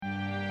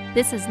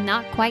This is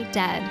Not Quite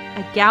Dead,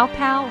 a Gal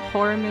Pal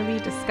horror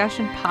movie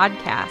discussion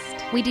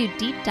podcast. We do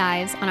deep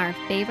dives on our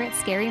favorite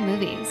scary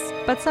movies.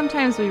 But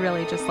sometimes we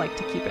really just like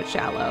to keep it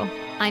shallow.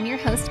 I'm your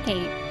host,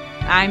 Kate.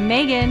 I'm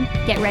Megan.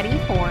 Get ready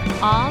for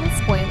all the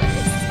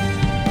spoilers.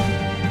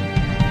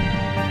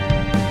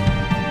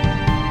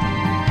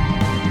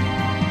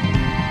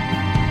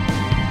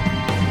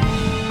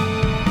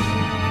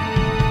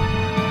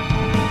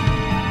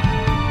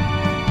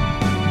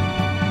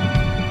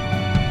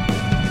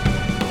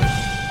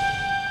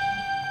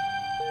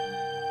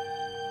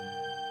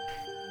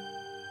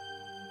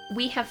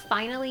 We have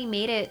finally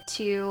made it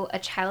to a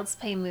Child's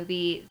Play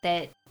movie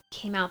that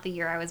came out the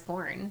year I was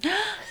born.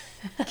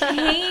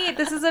 Kate,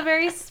 this is a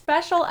very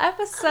special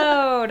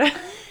episode.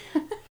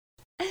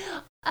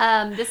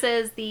 This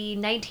is the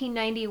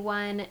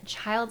 1991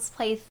 Child's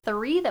Play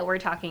 3 that we're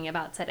talking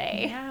about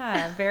today.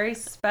 Yeah, very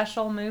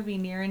special movie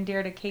near and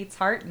dear to Kate's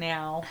heart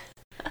now.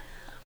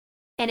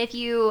 And if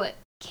you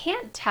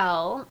can't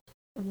tell,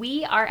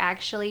 we are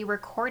actually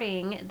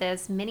recording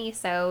this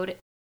mini-sode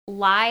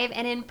live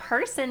and in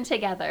person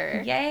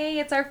together. Yay,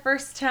 it's our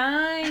first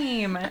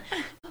time.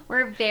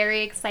 We're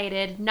very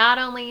excited not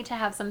only to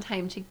have some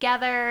time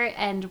together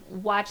and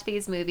watch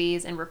these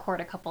movies and record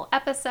a couple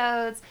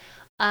episodes,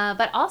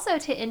 but also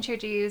to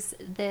introduce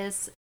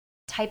this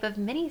type of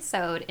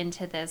mini-sode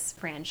into this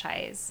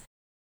franchise.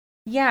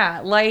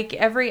 Yeah, like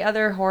every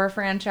other horror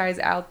franchise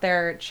out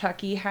there,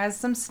 Chucky has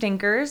some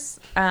stinkers.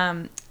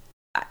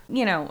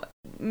 You know,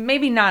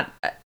 maybe not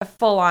a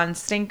full-on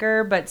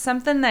stinker, but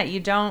something that you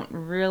don't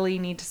really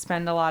need to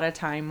spend a lot of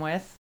time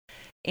with.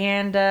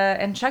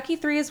 And Chucky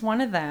 3 is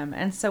one of them.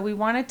 And so we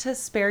wanted to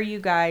spare you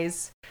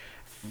guys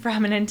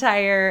from an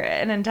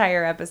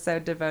entire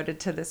episode devoted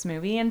to this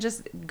movie and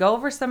just go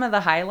over some of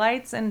the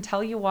highlights and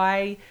tell you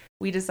why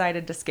we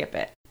decided to skip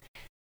it.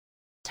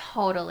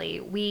 Totally.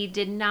 We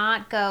did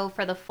not go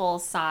for the full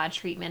Saw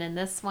treatment in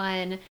this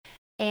one.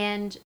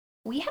 And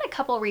we had a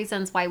couple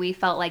reasons why we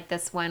felt like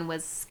this one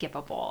was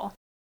skippable.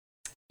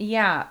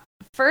 Yeah.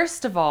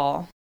 First of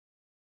all,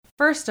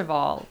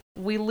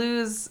 we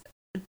lose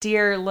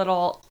dear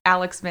little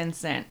Alex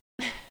Vincent.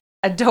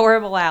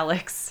 Adorable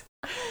Alex.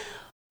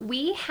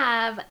 We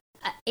have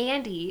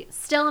Andy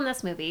still in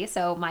this movie,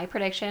 so my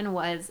prediction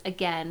was,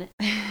 again,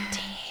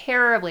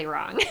 terribly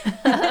wrong.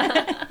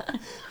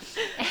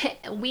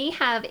 We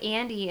have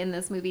Andy in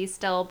this movie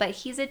still, but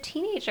he's a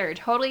teenager,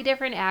 totally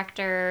different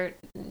actor.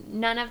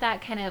 None of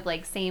that kind of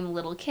like same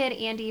little kid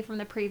Andy from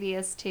the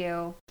previous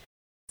two.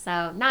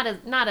 So not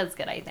as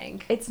good, I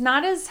think. It's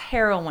not as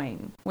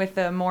harrowing with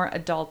a more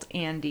adult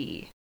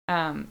Andy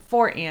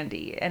for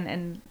Andy,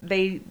 and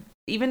they,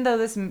 even though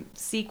this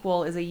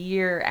sequel is a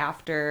year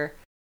after,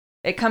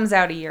 it comes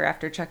out a year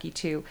after Chucky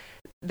 2,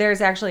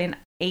 there's actually an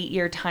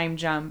 8-year time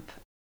jump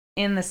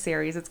in the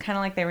series. It's kind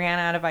of like they ran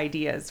out of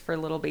ideas for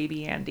little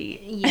baby Andy.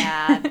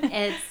 Yeah,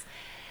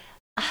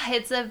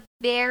 it's a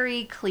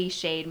very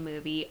cliched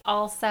movie.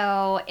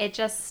 Also,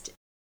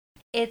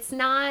 it's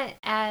not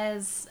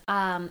as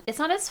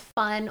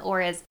fun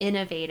or as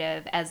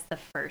innovative as the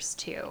first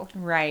two.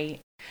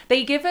 Right.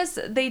 They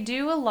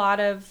do a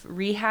lot of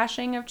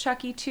rehashing of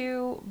Chucky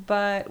 2,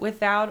 but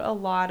without a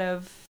lot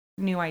of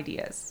new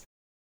ideas.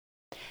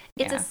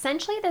 It's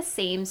essentially the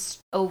same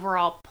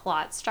overall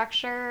plot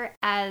structure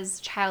as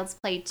Child's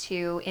Play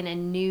 2 in a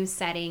new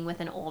setting with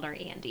an older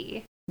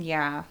Andy.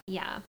 Yeah.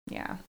 Yeah.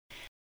 Yeah.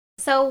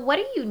 So what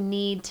do you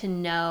need to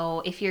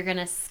know if you're going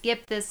to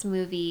skip this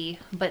movie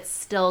but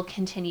still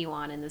continue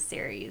on in the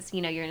series?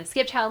 You know, you're going to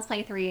skip Child's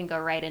Play 3 and go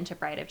right into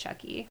Bride of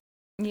Chucky.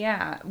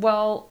 Yeah.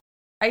 Well,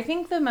 I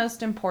think the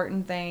most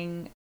important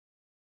thing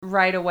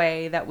right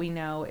away that we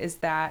know is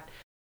that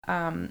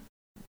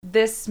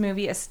this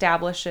movie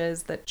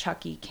establishes that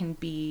Chucky can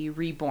be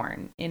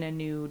reborn in a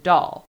new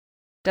doll.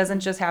 Doesn't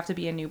just have to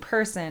be a new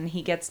person.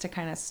 He gets to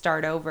kind of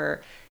start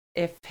over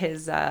if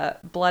his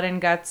blood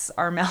and guts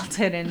are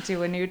melted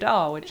into a new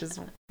doll, which is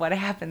what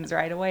happens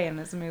right away in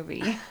this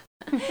movie.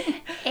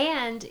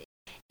 And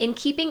in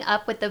keeping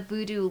up with the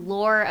voodoo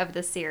lore of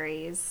the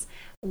series,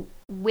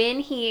 when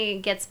he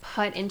gets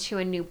put into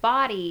a new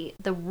body,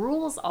 the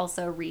rules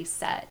also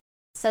reset,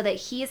 so that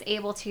he is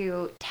able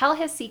to tell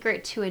his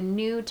secret to a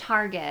new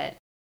target,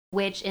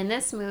 which in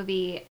this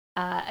movie,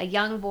 a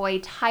young boy,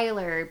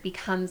 Tyler,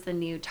 becomes the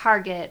new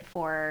target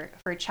for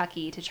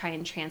Chucky to try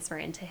and transfer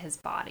into his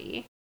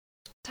body.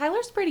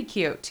 Tyler's pretty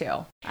cute,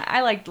 too.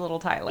 I liked little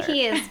Tyler.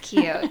 He is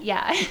cute,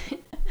 yeah.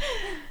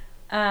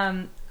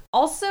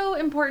 Also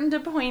important to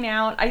point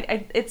out,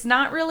 it's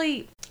not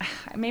really,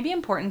 maybe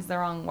important's the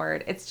wrong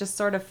word. It's just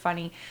sort of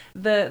funny.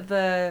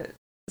 The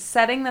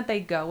setting that they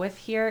go with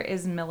here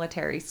is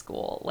military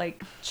school.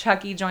 Like,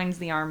 Chucky joins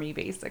the army,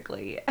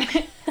 basically.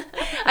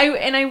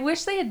 I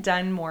wish they had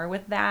done more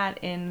with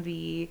that in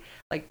the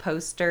like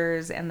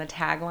posters and the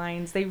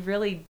taglines. They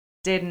really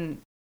didn't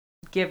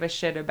give a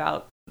shit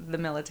about the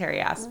military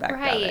aspect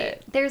of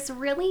it. There's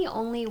really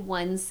only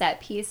one set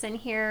piece in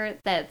here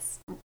that's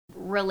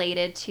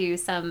related to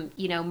some,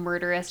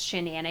 murderous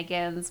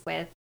shenanigans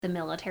with the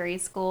military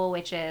school,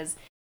 which is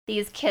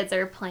these kids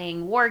are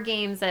playing war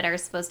games that are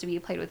supposed to be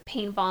played with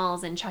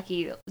paintballs, and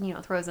Chucky,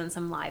 throws in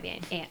some live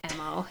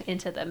ammo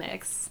into the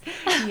mix.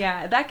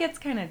 Yeah, that gets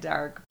kind of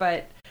dark,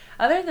 but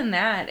other than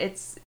that,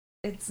 it's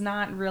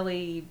not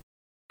really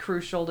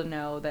crucial to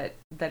know that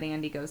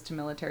Andy goes to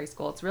military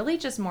school. It's really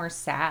just more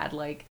sad.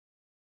 Like,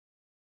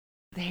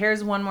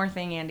 here's one more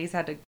thing Andy's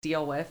had to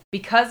deal with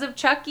because of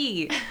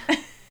Chucky.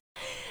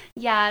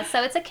 Yeah,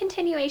 so it's a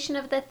continuation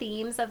of the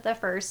themes of the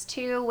first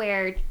two,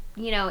 where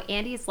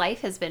Andy's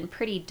life has been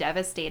pretty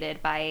devastated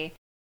by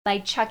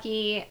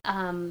Chucky,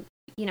 coming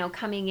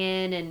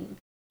in, and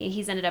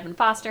he's ended up in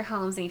foster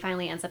homes, and he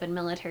finally ends up in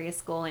military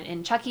school,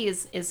 and Chucky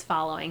is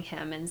following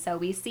him, and so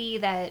we see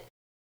that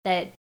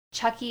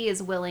Chucky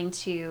is willing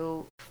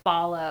to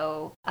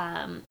follow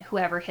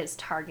whoever his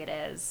target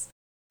is,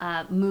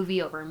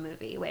 movie over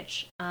movie,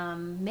 which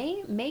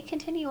may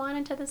continue on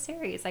into the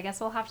series. I guess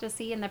we'll have to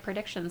see in the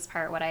predictions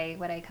part what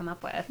I come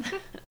up with.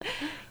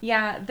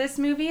 Yeah, this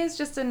movie is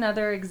just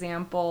another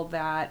example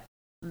that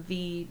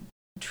the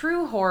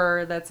true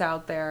horror that's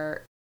out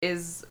there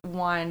is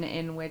one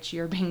in which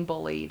you're being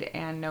bullied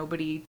and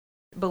nobody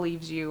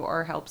believes you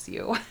or helps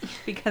you,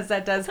 because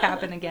that does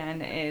happen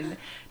again in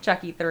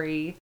Chucky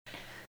 3.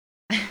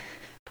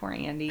 Poor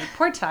Andy.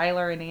 Poor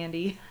Tyler and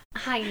Andy.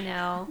 I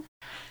know.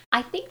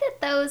 I think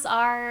that those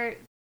are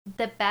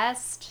the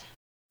best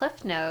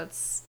cliff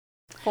notes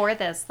for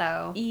this,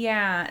 though.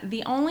 Yeah.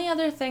 The only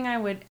other thing I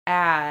would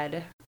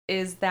add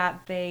is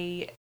that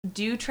they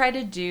do try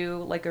to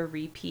do like a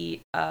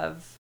repeat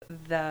of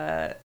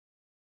the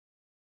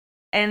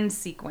end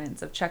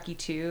sequence of Chucky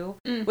 2,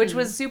 which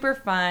was super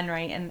fun,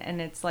 right?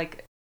 And it's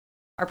like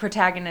our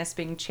protagonist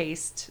being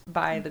chased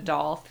by the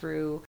doll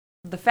through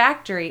the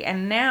factory.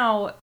 And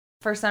now,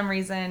 for some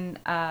reason,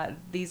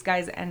 these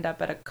guys end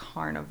up at a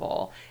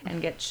carnival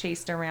and get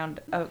chased around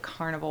a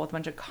carnival with a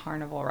bunch of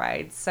carnival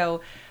rides.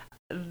 So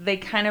they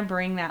kind of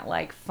bring that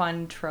like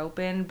fun trope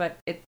in, but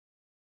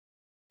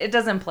it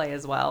doesn't play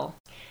as well.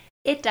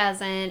 It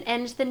doesn't.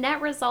 And the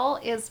net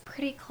result is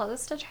pretty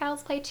close to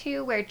Child's Play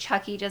 2, where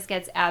Chucky just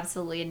gets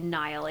absolutely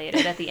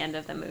annihilated at the end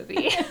of the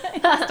movie.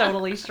 It's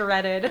totally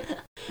shredded.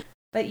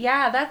 But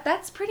yeah,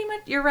 that's pretty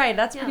much, you're right.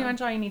 That's pretty much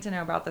all you need to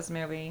know about this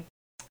movie.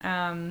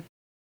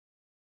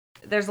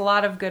 There's a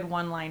lot of good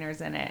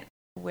one-liners in it,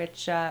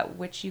 which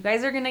you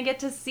guys are going to get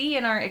to see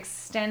in our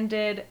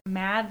extended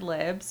Mad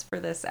Libs for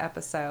this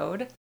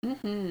episode.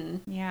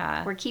 Mm-hmm.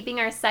 Yeah. We're keeping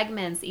our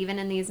segments even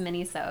in these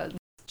mini-sodes.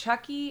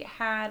 Chucky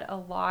had a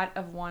lot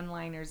of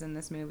one-liners in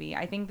this movie.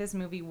 I think this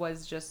movie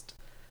was just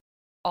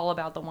all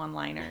about the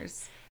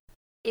one-liners.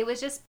 It was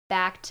just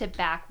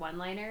back-to-back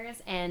one-liners,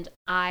 and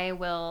I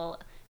will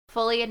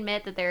fully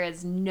admit that there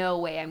is no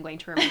way I'm going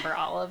to remember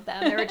all of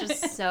them. There were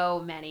just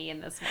so many in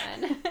this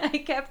one. I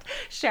kept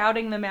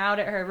shouting them out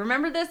at her.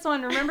 Remember this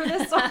one, in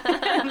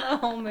the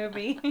whole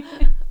movie.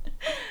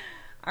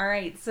 All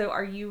right, so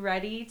are you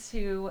ready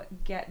to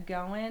get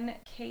going,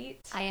 Kate?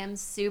 I am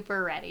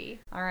super ready.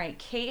 All right,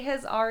 Kate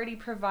has already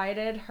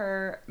provided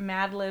her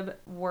Mad Lib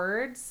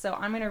words, so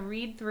I'm going to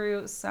read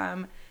through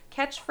some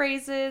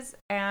catchphrases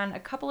and a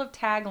couple of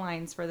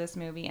taglines for this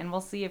movie, and we'll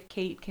see if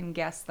Kate can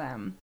guess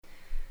them.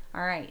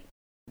 All right,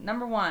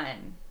 number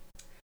 1.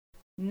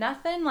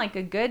 Nothing like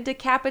a good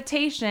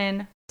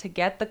decapitation to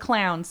get the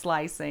clown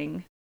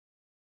slicing.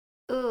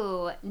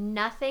 Ooh,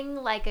 nothing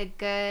like a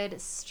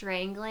good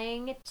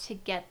strangling to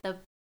get the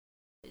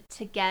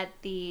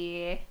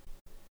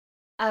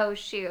oh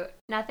shoot.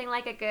 Nothing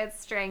like a good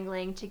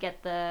strangling to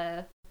get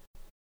the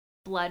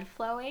blood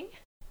flowing.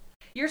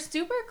 You're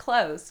super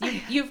close.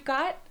 You've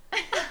got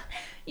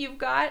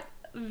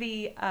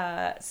the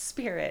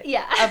spirit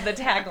of the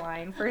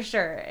tagline for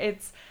sure.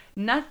 It's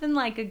nothing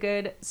like a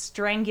good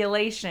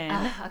strangulation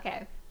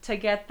okay. to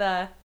get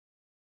the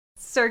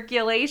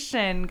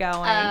circulation going.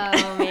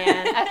 Oh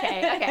man.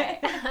 Okay.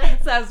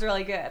 Sounds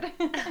really good.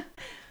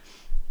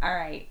 All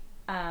right.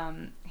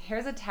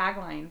 Here's a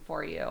tagline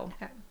for you.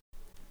 Okay.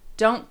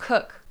 Don't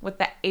cook with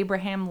the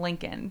Abraham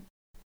Lincoln.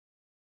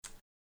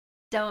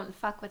 Don't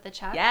fuck with the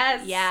Chuck.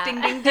 Yes. Yeah.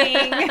 Ding, ding,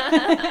 ding.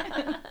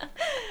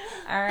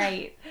 All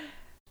right.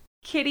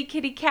 Kitty,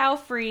 kitty, cow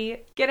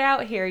free. Get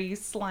out here, you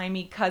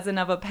slimy cousin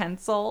of a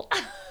pencil.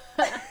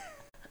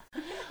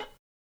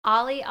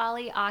 Ollie,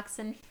 ollie,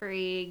 oxen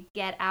free.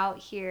 Get out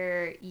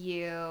here,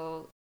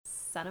 you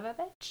son of a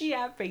bitch.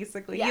 Yeah,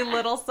 basically. Yeah. You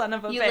little son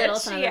of a bitch. You little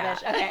son of a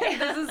bitch. Okay.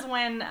 This is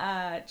when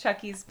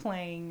Chucky's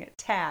playing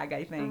tag,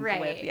 I think. Right.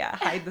 With,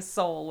 Hide the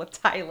Soul with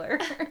Tyler.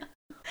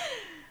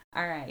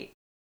 All right.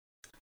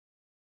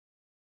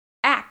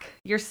 Ack,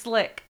 you're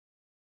slick.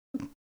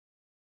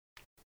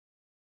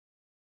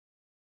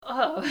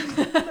 Oh.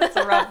 That's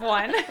a rough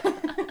one.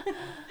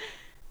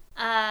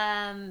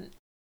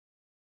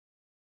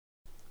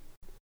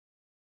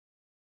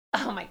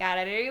 Oh my god,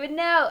 I don't even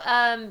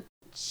know.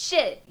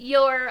 Shit,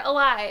 you're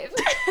alive.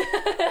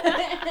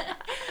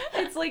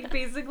 It's like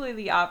basically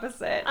the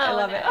opposite. Oh, I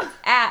love no.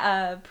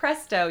 it.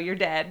 Presto, you're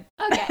dead.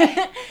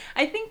 Okay.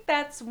 I think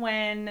that's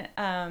when,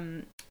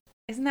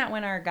 isn't that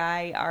when our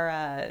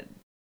guy,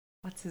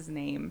 what's his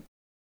name?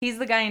 He's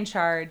the guy in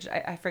charge.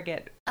 I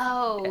forget.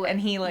 Oh. And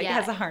he yeah.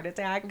 has a heart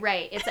attack.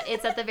 Right.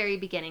 It's at the very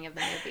beginning of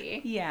the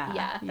movie. Yeah.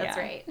 Yeah, that's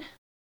right.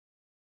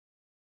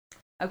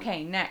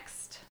 Okay,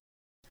 next.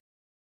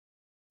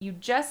 You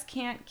just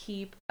can't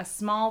keep a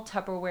small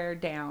Tupperware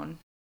down.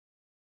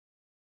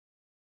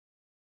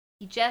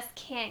 You just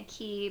can't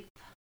keep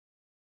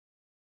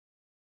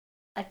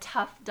a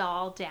tough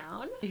doll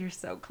down. You're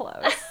so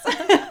close.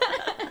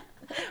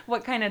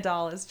 What kind of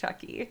doll is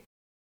Chucky?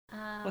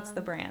 What's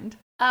the brand?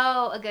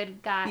 Oh, a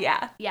good guy.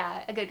 Yeah.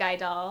 Yeah, a good guy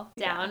doll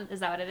down. Yeah. Is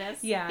that what it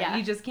is? Yeah,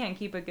 you just can't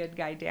keep a good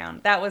guy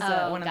down. That was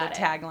one of the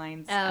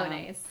taglines. Oh,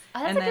 nice. Oh,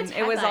 that's and a then good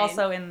it was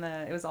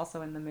tagline.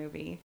 also in the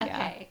movie.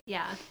 Okay,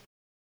 yeah.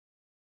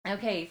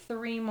 Okay,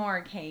 3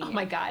 more, Kate. Oh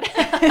my God.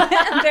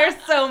 There's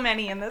so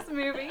many in this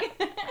movie.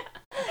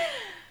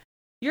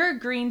 You're a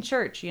green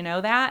church, you know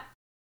that?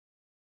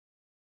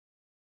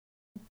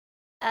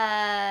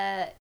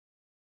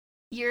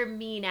 You're a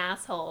mean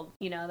asshole.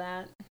 You know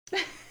that?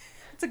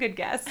 It's a good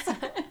guess.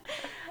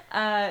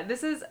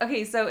 This is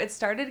okay. So it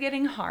started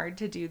getting hard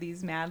to do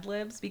these Mad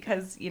Libs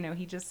because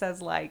he just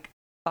says like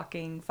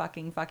fucking,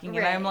 and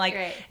I'm like,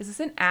 is this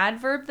an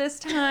adverb this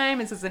time?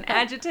 Is this an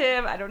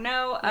adjective? I don't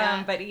know.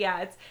 Yeah. But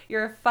yeah,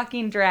 you're a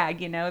fucking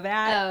drag. You know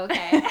that? Oh,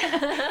 okay.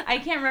 I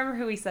can't remember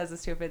who he says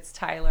this to, if it's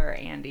Tyler or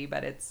Andy,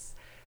 but it's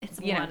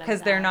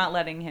because they're not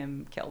letting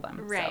him kill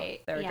them. Right.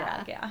 So they're a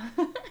yeah. drag.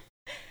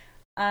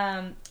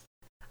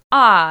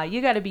 Yeah.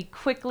 You got to be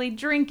quickly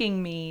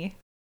drinking me.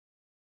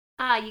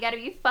 You gotta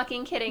be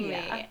fucking kidding me.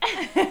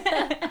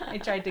 I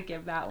tried to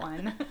give that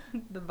one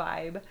the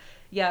vibe.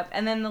 Yep.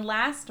 And then the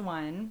last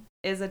one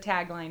is a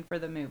tagline for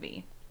the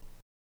movie.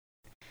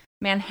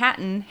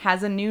 Manhattan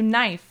has a new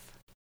knife.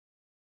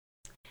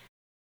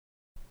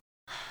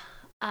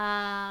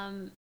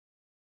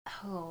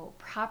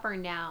 Proper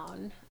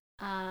noun.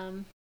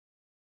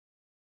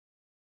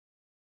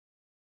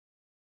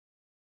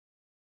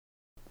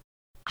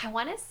 I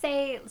want to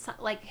say,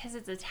 like, because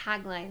it's a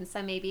tagline,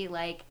 so maybe,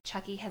 like,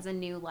 Chucky has a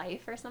new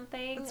life or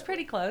something? It's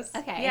pretty close.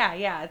 Okay.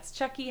 Yeah. It's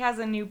Chucky has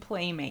a new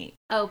playmate.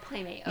 Oh,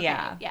 playmate. Okay.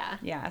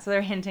 Yeah. So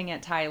they're hinting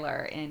at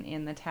Tyler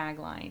in the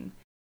tagline.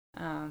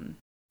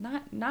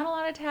 Not a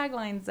lot of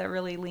taglines that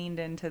really leaned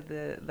into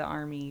the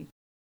army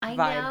vibe.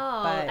 I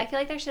know. But I feel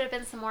like there should have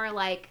been some more,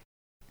 like,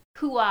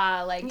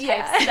 hoo-ah, like,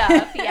 type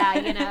stuff. Yeah,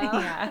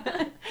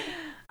 Yeah.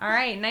 All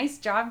right. Nice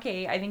job,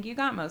 Kate. I think you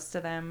got most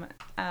of them.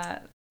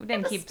 We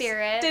didn't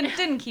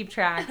keep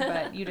track,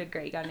 but you did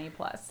great. You got an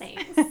A+.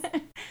 Thanks.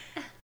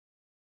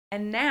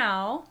 And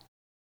now,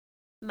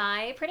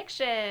 my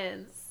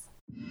predictions.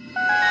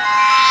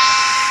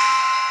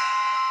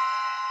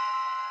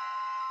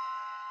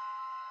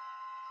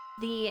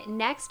 The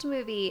next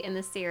movie in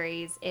the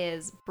series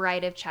is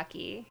Bride of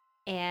Chucky,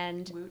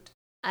 and Woot.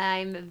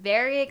 I'm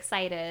very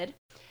excited.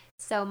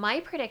 So my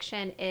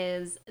prediction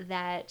is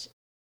that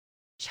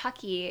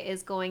Chucky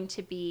is going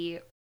to be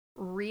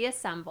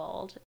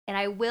reassembled, and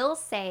I will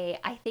say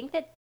I think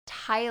that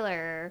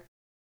Tyler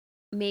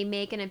may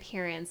make an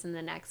appearance in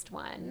the next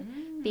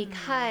one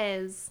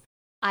because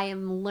I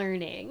am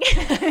learning.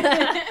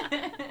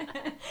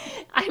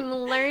 I'm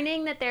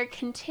learning that they're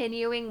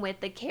continuing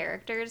with the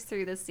characters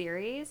through the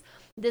series.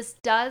 This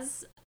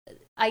does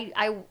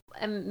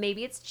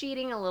maybe it's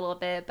cheating a little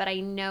bit, but I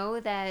know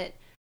that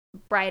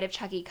Bride of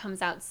Chucky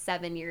comes out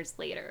 7 years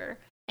later,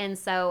 and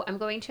so I'm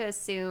going to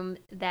assume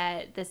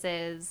that this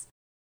is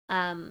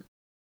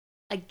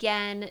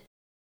again,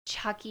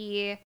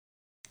 Chucky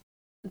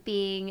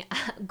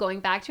going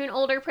back to an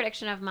older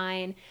prediction of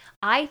mine,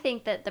 I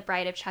think that the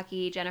Bride of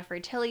Chucky, Jennifer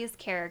Tilly's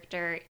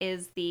character,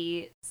 is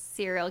the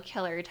serial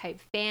killer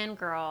type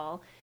fangirl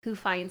who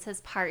finds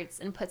his parts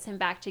and puts him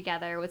back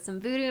together with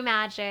some voodoo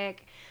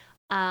magic,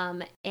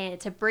 and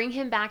to bring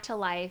him back to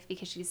life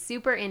because she's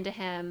super into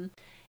him.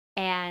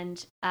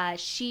 And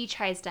she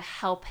tries to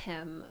help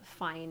him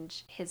find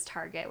his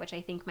target, which I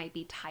think might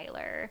be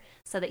Tyler,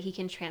 so that he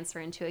can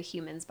transfer into a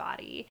human's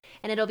body.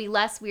 And it'll be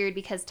less weird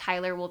because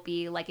Tyler will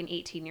be like an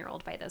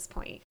 18-year-old by this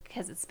point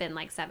because it's been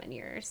like 7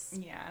 years.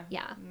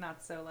 Yeah.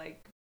 Not so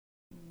like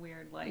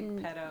weird like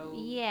pedo.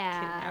 Yeah,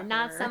 kidnapper.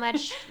 not so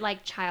much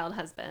like child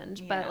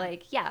husband, but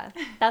like, yeah,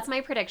 that's my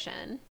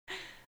prediction.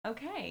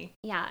 Okay.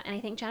 Yeah, and I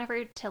think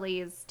Jennifer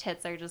Tilly's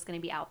tits are just going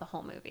to be out the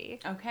whole movie.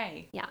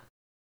 Okay. Yeah.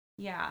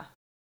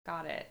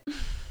 Got it.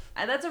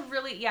 That's a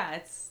really,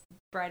 it's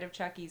Bride of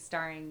Chucky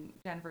starring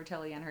Jennifer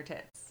Tilly and her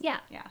tits. Yeah.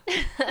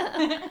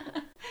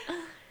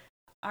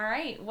 All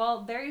right.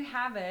 Well, there you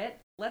have it.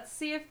 Let's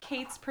see if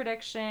Kate's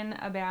prediction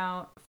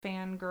about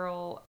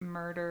fangirl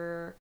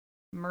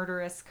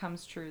murderess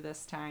comes true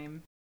this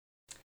time.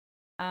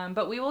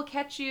 But we will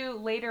catch you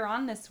later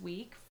on this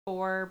week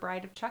for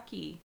Bride of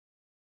Chucky.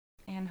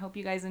 And hope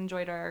you guys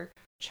enjoyed our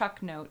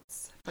Chuck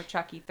notes for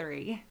Chucky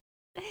 3.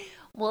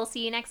 We'll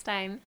see you next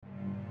time.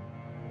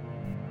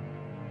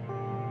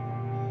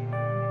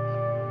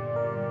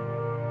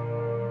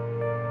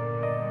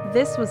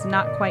 This was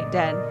Not Quite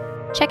Dead.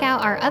 Check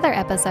out our other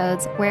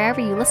episodes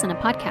wherever you listen to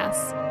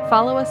podcasts.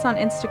 Follow us on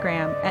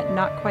Instagram at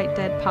Not Quite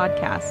Dead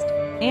Podcast.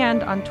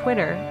 and on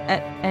Twitter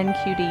at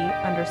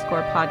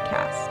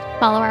NQD_podcast.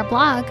 Follow our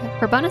blog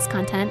for bonus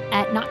content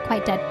at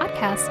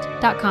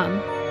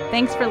notquitedeadpodcast.com.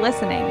 Thanks for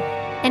listening.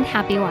 And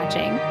happy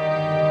watching.